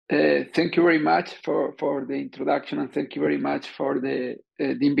Thank you very much for the introduction, and thank you very much for the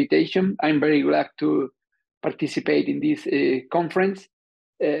invitation. I'm very glad to participate in this conference.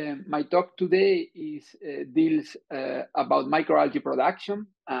 My talk today deals about microalgae production,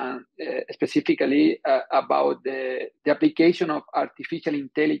 and specifically about the application of artificial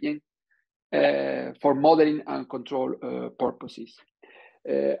intelligence for modeling and control purposes.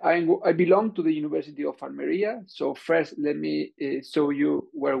 I belong to the University of Almeria. So first, let me show you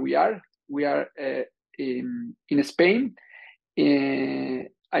where we are. We are in Spain,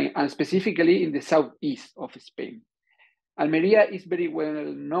 and specifically in the southeast of Spain. Almeria is very well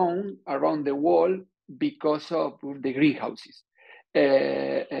known around the world because of the greenhouses.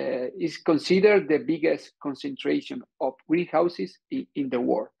 It's considered the biggest concentration of greenhouses in the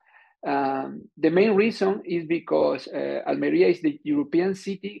world. The main reason is because Almeria is the European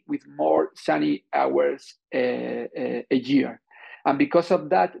city with more sunny hours a year. And because of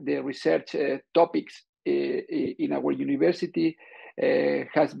that, the research topics in our university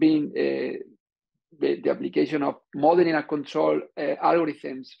has been the application of modeling and control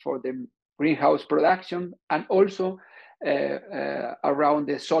algorithms for the greenhouse production, and also around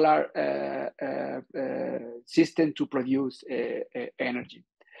the solar system to produce energy.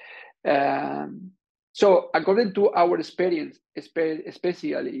 So according to our experience,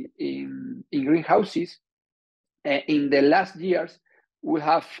 especially in greenhouses, in the last years, we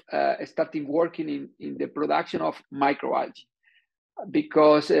have started working in the production of microalgae,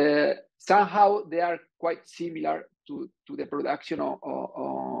 because somehow they are quite similar to the production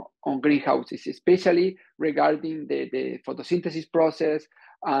on greenhouses, especially regarding the photosynthesis process,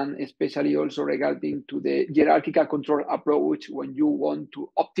 and especially also regarding to the hierarchical control approach when you want to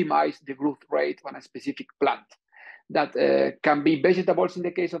optimize the growth rate on a specific plant. That can be vegetables in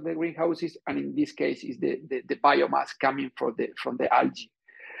the case of the greenhouses, and in this case is the biomass coming from the algae.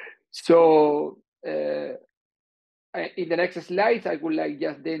 So in the next slides, I would like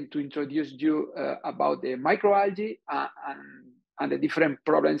just then to introduce you about the microalgae and the different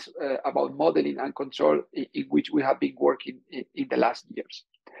problems about modeling and control in which we have been working in the last years.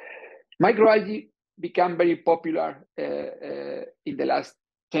 Microalgae became very popular in the last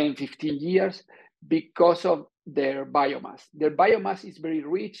 10, 15 years because of their biomass. Their biomass is very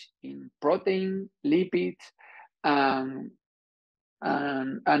rich in protein, lipids, and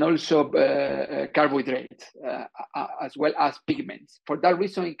also carbohydrates, as well as pigments. For that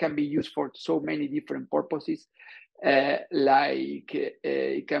reason, it can be used for so many different purposes, like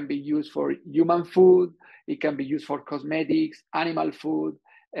it can be used for human food, it can be used for cosmetics, animal food,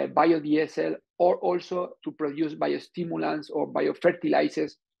 biodiesel, or also to produce biostimulants or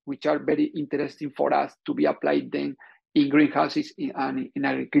biofertilizers, which are very interesting for us to be applied then in greenhouses and in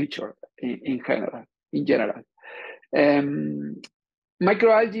agriculture in general.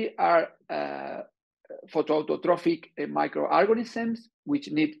 Microalgae are photoautotrophic microorganisms which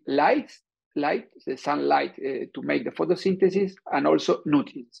need light, the sunlight, to make the photosynthesis, and also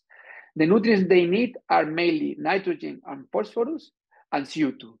nutrients. The nutrients they need are mainly nitrogen and phosphorus and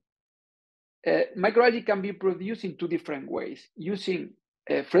CO2. Microalgae can be produced in two different ways: using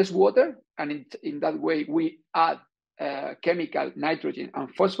fresh water, and in that way we add chemical nitrogen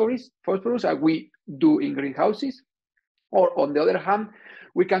and phosphorus as we do in greenhouses. Or on the other hand,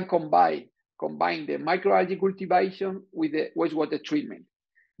 we can combine the microalgae cultivation with the wastewater treatment.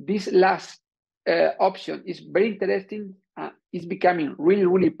 This last option is very interesting. It's becoming really,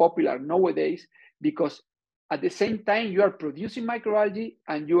 really popular nowadays, because at the same time you are producing microalgae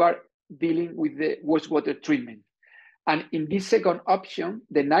and you are dealing with the wastewater treatment. And in this second option,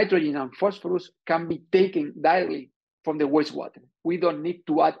 the nitrogen and phosphorus can be taken directly from the wastewater. We don't need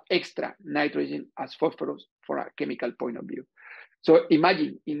to add extra nitrogen as phosphorus for a chemical point of view. So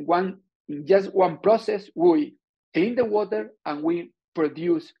imagine in just one process, we clean the water and we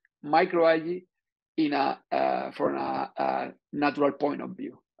produce microalgae from a natural point of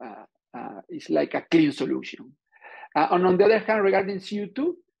view. It's like a clean solution. And on the other hand, regarding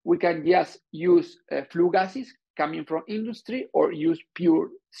CO2, we can just use flue gases coming from industry or use pure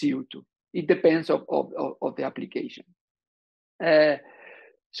CO2. It depends of the application.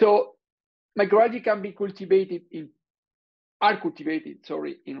 So microalgae can be cultivated in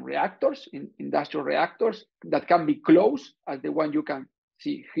reactors, in industrial reactors that can be closed, as the one you can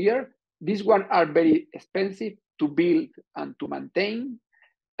see here. These ones are very expensive to build and to maintain.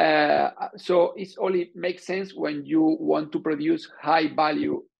 So it only makes sense when you want to produce high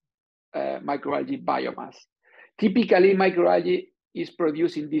value microalgae biomass. Typically, microalgae is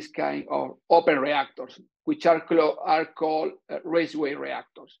produced in this kind of open reactors, which are called raceway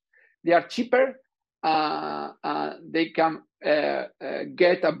reactors. They are cheaper they can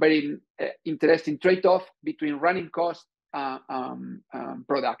get a very interesting trade-off between running costs,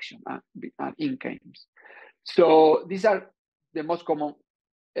 production, and incomes. So these are the most common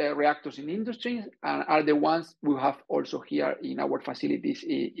reactors in industry, and are the ones we have also here in our facilities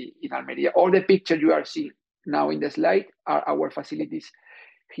in Almeria. All the pictures you are seeing now in the slide are our facilities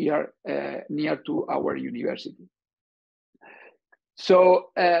here near to our university.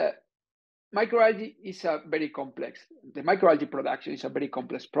 So microalgae is a very complex, the microalgae production is a very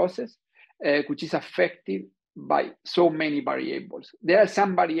complex process, which is affected by so many variables. There are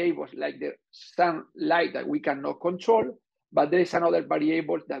some variables like the sunlight that we cannot control, but there is another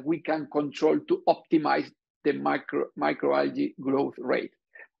variable that we can control to optimize the microalgae growth rate,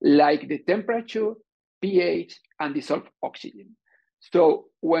 like the temperature, pH, and dissolved oxygen. So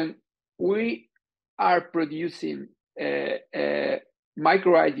when we are producing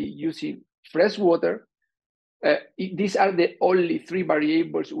microalgae using fresh water, these are the only three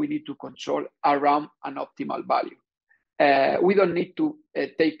variables we need to control around an optimal value. We don't need to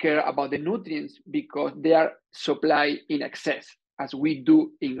take care about the nutrients because they are supplied in excess, as we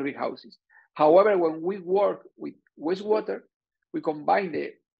do in greenhouses. However, when we work with wastewater, we combine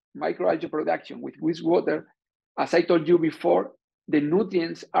the microalgae production with wastewater. As I told you before, the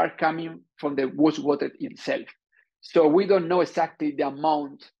nutrients are coming from the wastewater itself. So we don't know exactly the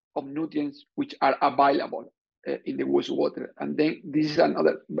amount of nutrients which are available in the wastewater. And then this is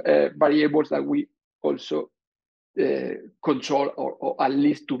another variables that we also control or at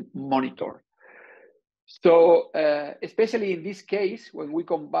least to monitor. So especially in this case, when we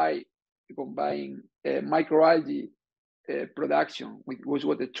combine microalgae production with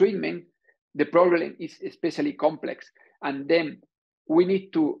wastewater treatment, the problem is especially complex. And then we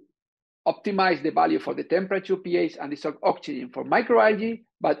need to optimize the value for the temperature, pH, and dissolved oxygen for microalgae,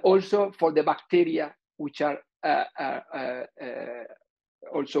 but also for the bacteria, which are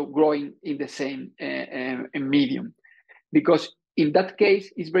also growing in the same medium. Because in that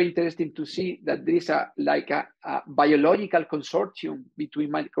case, it's very interesting to see that there is a biological consortium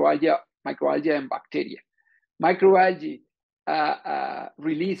between microalgae and bacteria. Microalgae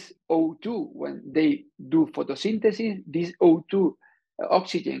release O2 when they do photosynthesis. This O2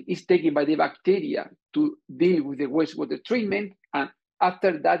 oxygen is taken by the bacteria to deal with the wastewater treatment, and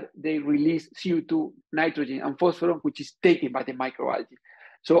after that they release CO2, nitrogen, and phosphorus, which is taken by the microalgae.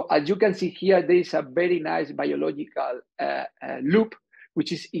 So as you can see here, there is a very nice biological loop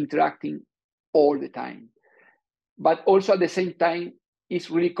which is interacting all the time. But also at the same time,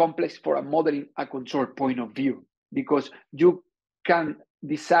 it's really complex for a modeling and control point of view, because you can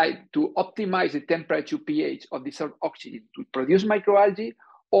decide to optimize the temperature, pH of dissolved oxygen to produce microalgae,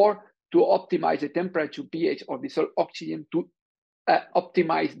 or to optimize the temperature, pH of dissolved oxygen to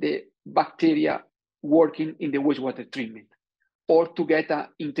optimize the bacteria working in the wastewater treatment, or to get an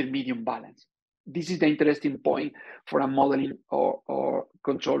intermediate balance. This is the interesting point for a modeling or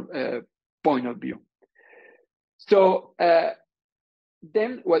control point of view. So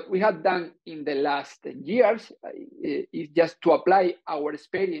then what we have done in the last 10 years is just to apply our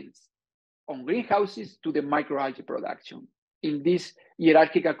experience on greenhouses to the microalgae production in this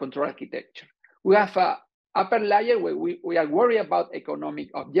hierarchical control architecture. We have an upper layer where we are worried about economic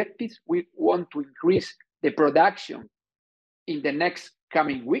objectives. We want to increase the production in the next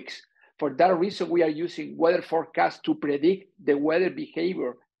coming weeks. For that reason, we are using weather forecasts to predict the weather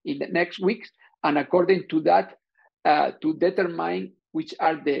behavior in the next weeks, and according to that, to determine which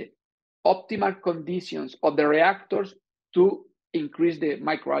are the optimal conditions of the reactors to increase the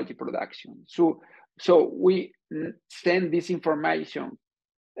microalgae production. So we send this information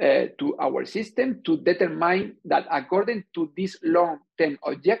to our system to determine that according to these long-term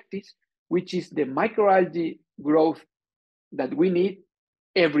objectives, which is the microalgae growth that we need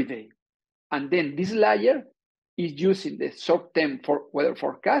every day. And then this layer is using the short-term weather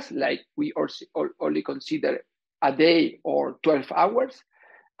forecast, like we only consider a day or 12 hours.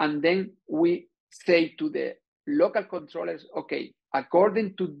 And then we say to the local controllers, okay,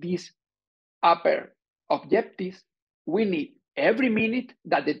 according to these upper objectives, we need every minute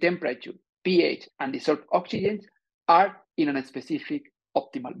that the temperature, pH, and dissolved oxygen are in a specific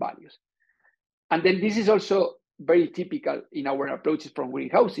optimal values. And then this is also very typical in our approaches from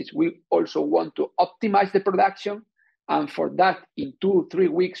greenhouses. We also want to optimize the production. And for that, in 2-3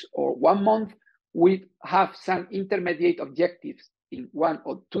 weeks or 1 month, we have some intermediate objectives in 1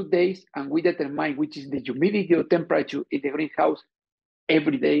 or 2 days, and we determine which is the humidity or temperature in the greenhouse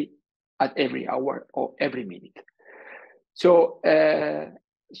every day, at every hour, or every minute. So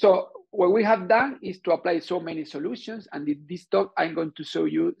what we have done is to apply so many solutions, and in this talk, I'm going to show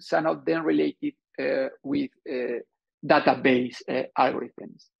you some of them related with database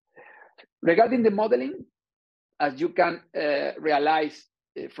algorithms. Regarding the modeling, as you can realize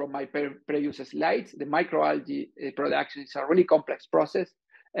from my previous slides, the microalgae production is a really complex process,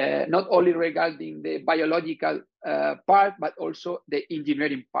 not only regarding the biological part, but also the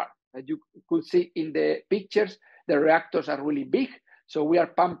engineering part. As you could see in the pictures, the reactors are really big. So we are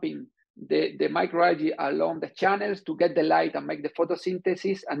pumping the microalgae along the channels to get the light and make the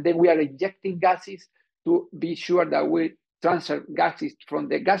photosynthesis. And then we are injecting gases to be sure that we transfer gases from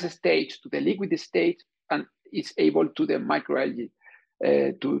the gas stage to the liquid stage and is able to the microalgae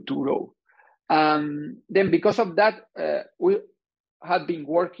to grow. Then because of that, we have been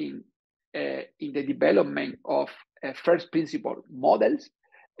working in the development of first principle models.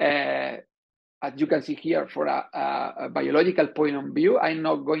 As you can see here, for a biological point of view, I'm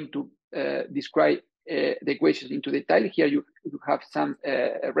not going to describe the equations into detail. Here you have some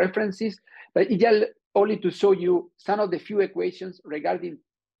references, but it's just only to show you some of the few equations regarding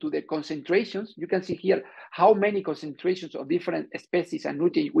to the concentrations. You can see here how many concentrations of different species and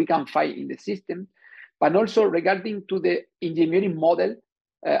nutrients we can find in the system, but also regarding to the engineering model,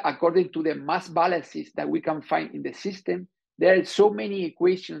 according to the mass balances that we can find in the system. There are so many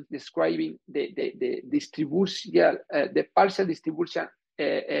equations describing the distribution, the partial distribution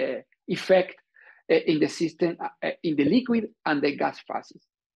effect in the system, in the liquid and the gas phases.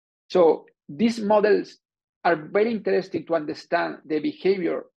 So these models are very interesting to understand the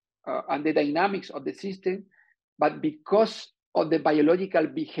behavior and the dynamics of the system, but because of the biological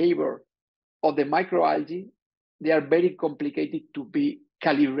behavior of the microalgae, they are very complicated to be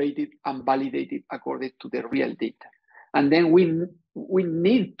calibrated and validated according to the real data. And then we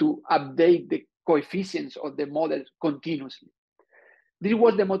need to update the coefficients of the models continuously. This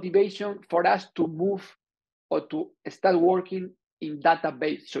was the motivation for us to move or to start working in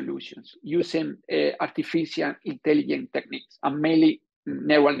database solutions using artificial intelligence techniques and mainly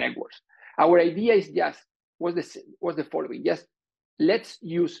neural networks. Our idea is was the following: just let's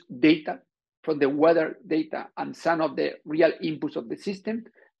use data from the weather data and some of the real inputs of the system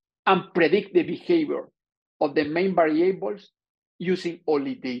and predict the behavior of the main variables using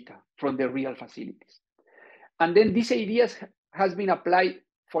only data from the real facilities. And then these ideas has been applied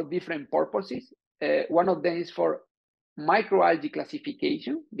for different purposes. One of them is for microalgae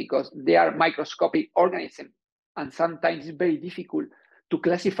classification, because they are microscopic organisms and sometimes it's very difficult to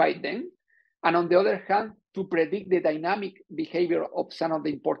classify them. And on the other hand, to predict the dynamic behavior of some of the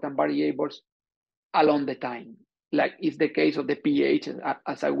important variables along the time, like is the case of the pH,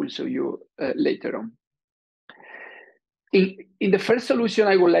 as I will show you later on. In the first solution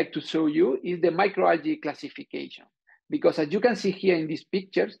I would like to show you is the microalgae classification, because as you can see here in these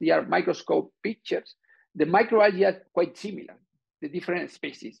pictures, they are microscope pictures. The microalgae are quite similar, the different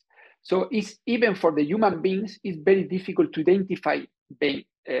species. So it's even for the human beings, it's very difficult to identify them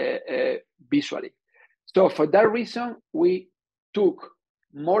visually. So for that reason, we took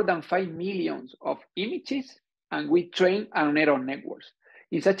more than 5 million of images and we trained our neural networks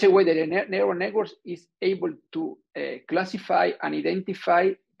in such a way that the neural networks is able to classify and identify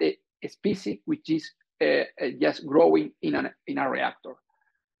the species which is just growing in a reactor.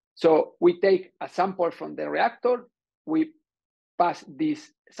 So we take a sample from the reactor, we pass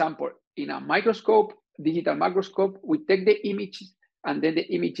this sample in a microscope, digital microscope, we take the images, and then the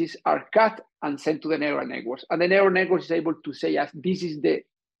images are cut and sent to the neural networks. And the neural network is able to say, yes, this is the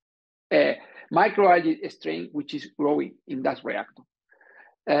microalgae strain which is growing in that reactor.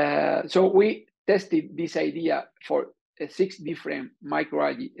 So we tested this idea for 6 different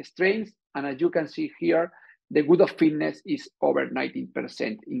microalgae strains. And as you can see here, the good of fitness is over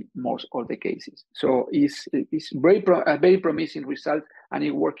 19% in most of the cases. So it's a very promising result, and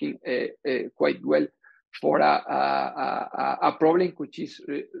it's working quite well for a problem which is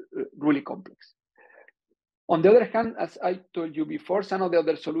really complex. On the other hand, as I told you before, some of the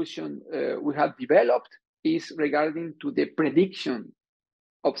other solutions we have developed is regarding to the prediction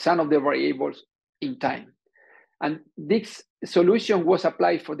of some of the variables in time. And this solution was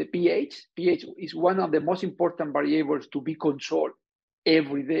applied for the pH. pH is one of the most important variables to be controlled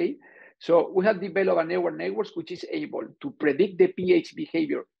every day. So we have developed a neural network which is able to predict the pH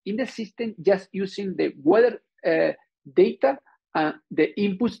behavior in the system just using the weather data and the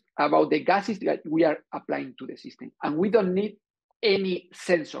inputs about the gases that we are applying to the system. And we don't need any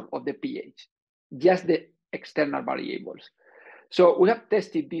sensor of the pH, just the external variables. So we have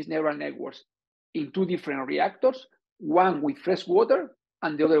tested these neural networks in 2 different reactors, one with fresh water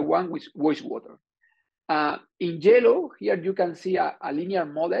and the other one with wastewater. In yellow, here you can see a linear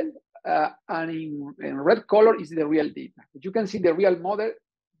model, and in red color is the real data. You can see the real model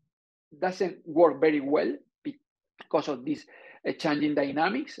doesn't work very well because of this changing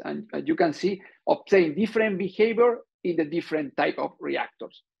dynamics. And as you can see, obtain different behavior in the different type of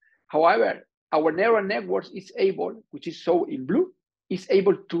reactors. However, our neural networks is able, which is shown in blue, is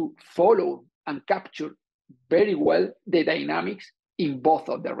able to follow and capture very well the dynamics in both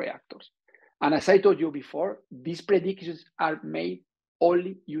of the reactors. And as I told you before, these predictions are made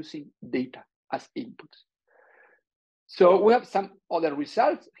only using data as inputs. So we have some other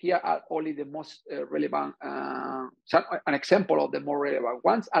results. Here are only the most relevant, an example of the more relevant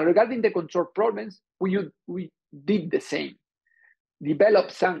ones. And regarding the control problems, we did the same.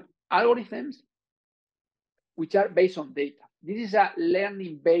 Develop some algorithms which are based on data. This is a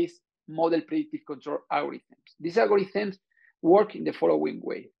learning-based model predictive control algorithms. These algorithms work in the following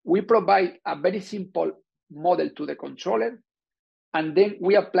way. We provide a very simple model to the controller, and then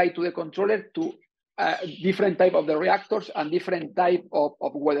we apply to the controller to different type of the reactors and different type of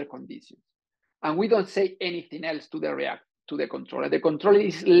weather conditions. And we don't say anything else to the controller. The controller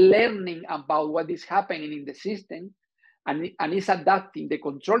is learning about what is happening in the system, and is adapting the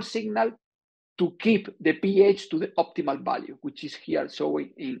control signal to keep the pH to the optimal value, which is here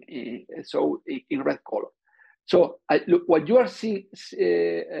showing in red color. So look, what you are seeing,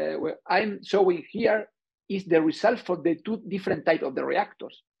 what I'm showing here is the result for the two different types of the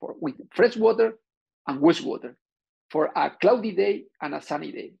reactors, with fresh water and wastewater, for a cloudy day and a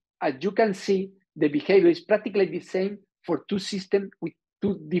sunny day. As you can see, the behavior is practically the same for two systems with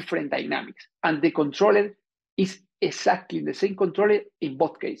two different dynamics, and the controller is exactly the same controller in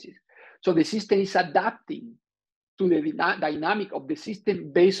both cases. So the system is adapting to the dynamic of the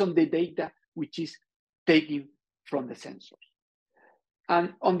system based on the data which is taken from the sensors.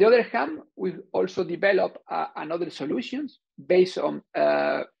 And on the other hand, we've also developed another solutions based on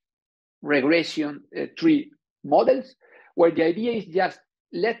regression tree models, where the idea is just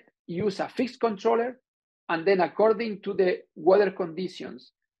use a fixed controller, and then according to the weather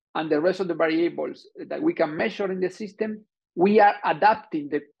conditions and the rest of the variables that we can measure in the system, we are adapting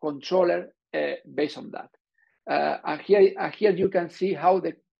the controller based on that. And here you can see how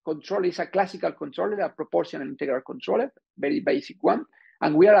the controller is a classical controller, a proportional integral controller, very basic one.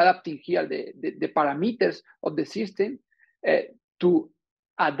 And we are adapting here the parameters of the system to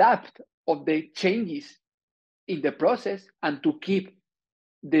adapt of the changes in the process and to keep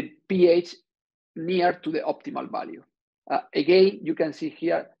the pH near to the optimal value. Again, you can see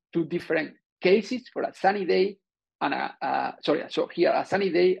here two different cases for a sunny day and a sunny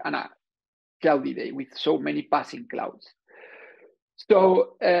day and a cloudy day with so many passing clouds.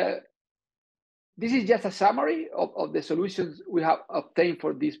 So this is just a summary of the solutions we have obtained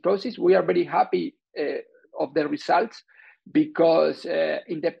for this process. We are very happy of the results, because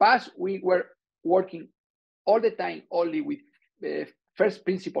in the past we were working all the time only with first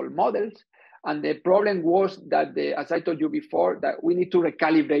principle models, and the problem was that, as I told you before, that we need to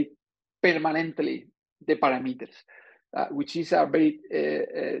recalibrate permanently the parameters, which is a very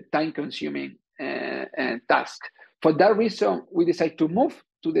time-consuming task. For that reason, we decided to move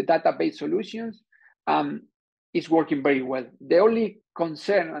to the database solutions. It's working very well. The only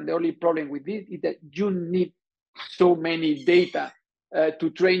concern and the only problem with this is that you need so many data to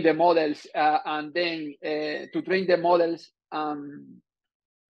train the models, and then to train the models and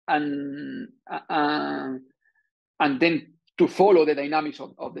then to follow the dynamics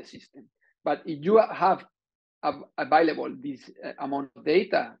of the system. But if you have available this amount of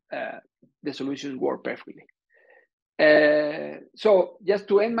data, the solutions work perfectly. So just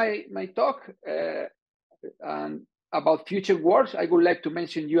to end my talk about future works, I would like to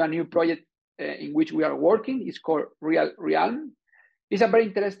mention you a new project in which we are working. It's called Realm. It's a very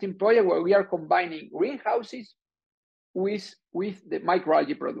interesting project where we are combining greenhouses with the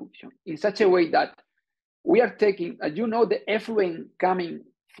microalgae production in such a way that we are taking, as you know,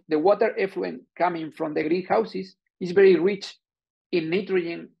 the water effluent coming from the greenhouses is very rich in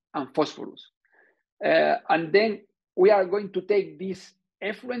nitrogen and phosphorus. And then we are going to take this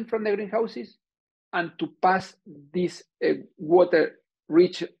effluent from the greenhouses and to pass this water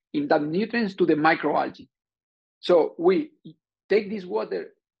rich in that nutrients to the microalgae. So we take this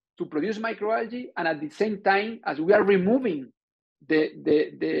water to produce microalgae, and at the same time, as we are removing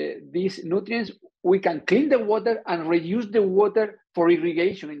these nutrients, we can clean the water and reuse the water for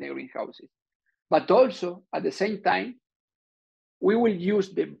irrigation in the greenhouses. But also, at the same time, we will use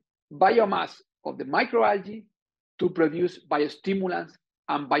the biomass of the microalgae to produce biostimulants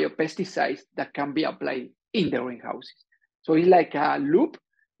and biopesticides that can be applied in the greenhouses. So it's like a loop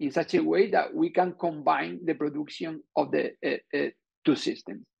in such a way that we can combine the production of the two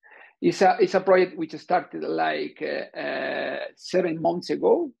systems. It's a project which started like 7 months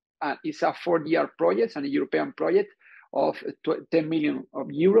ago, It's a 4-year project and a European project of 10 million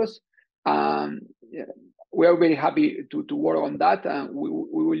euros. We are very happy to work on that, and we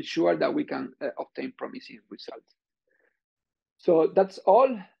will ensure that we can obtain promising results. So that's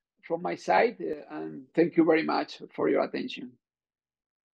all from my side, and thank you very much for your attention.